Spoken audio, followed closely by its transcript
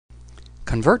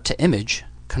Convert to Image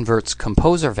converts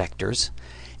Composer vectors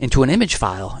into an image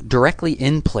file directly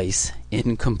in place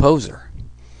in Composer.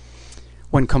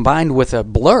 When combined with a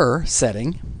blur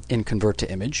setting in Convert to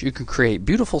Image, you can create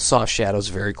beautiful soft shadows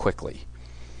very quickly.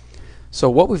 So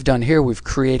what we've done here, we've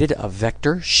created a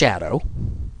vector shadow.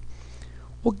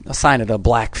 We'll assign it a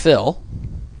black fill,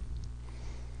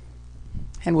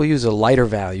 and we'll use a lighter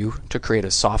value to create a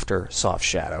softer soft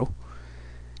shadow.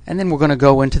 And then we're going to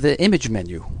go into the image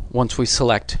menu once we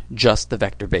select just the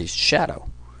vector-based shadow.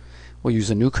 We'll use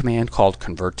a new command called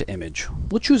Convert to Image.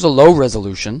 We'll choose a low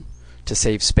resolution to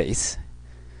save space,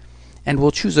 and we'll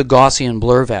choose a Gaussian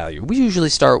blur value. We usually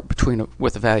start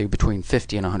with a value between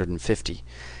 50 and 150,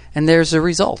 and there's a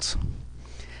result.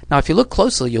 Now if you look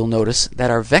closely, you'll notice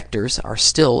that our vectors are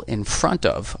still in front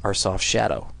of our soft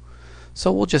shadow.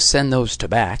 So we'll just send those to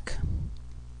back,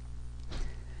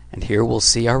 and here we'll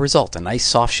see our result, a nice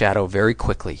soft shadow very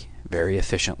quickly, very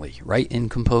efficiently, right in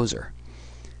Composer.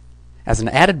 As an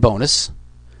added bonus,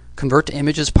 Convert to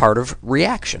Image is part of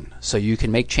Reaction, so you can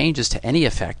make changes to any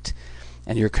effect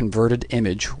and your converted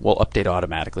image will update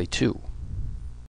automatically too.